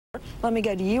let me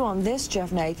go to you on this,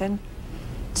 Geoff Nathan.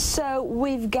 So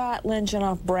we've got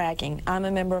Lynchinoff bragging. I'm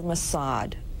a member of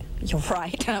Mossad. You're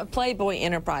right. Playboy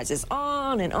Enterprises.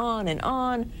 On and on and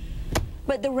on.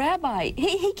 But the rabbi,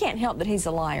 he can't help that he's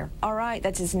a liar. All right?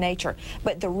 That's his nature.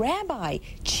 But the rabbi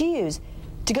chooses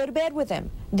to go to bed with him.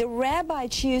 The rabbi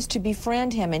chooses to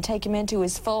befriend him and take him into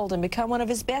his fold and become one of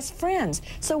his best friends.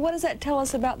 So what does that tell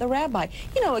us about the rabbi?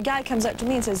 You know, a guy comes up to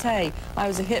me and says, hey, I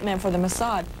was a hitman for the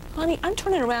Mossad. Honey, I'm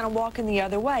turning around and walking the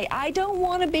other way. I don't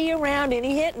want to be around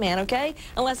any hitman, okay,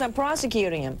 unless I'm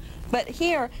prosecuting him. But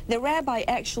here, the rabbi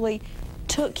actually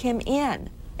took him in.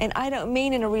 And I don't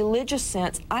mean in a religious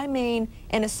sense. I mean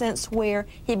in a sense where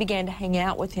he began to hang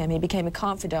out with him. He became a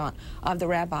confidant of the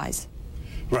rabbis.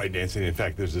 Right, Nancy. In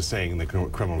fact, there's a saying in the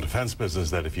criminal defense business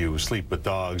that if you sleep with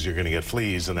dogs, you're going to get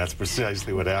fleas, and that's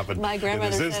precisely what happened. My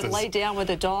grandmother said, lay down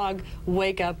with a dog,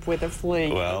 wake up with a flea.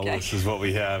 Well, okay. This is what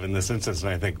we have in this instance,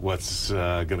 and I think what's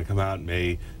going to come out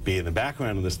may be in the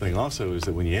background of this thing also is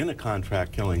that when you're in a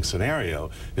contract killing scenario,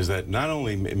 is that not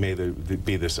only may there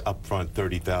be this upfront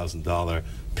 $30,000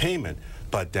 payment,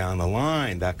 but down the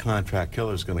line, that contract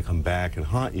killer is going to come back and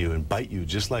haunt you and bite you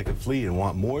just like a flea and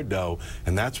want more dough.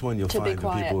 And that's when you'll find the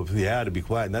people, to be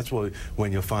quiet. And that's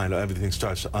when you'll find everything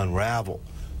starts to unravel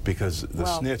because the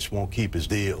snitch won't keep his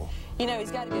deal. You know,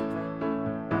 he's got to get...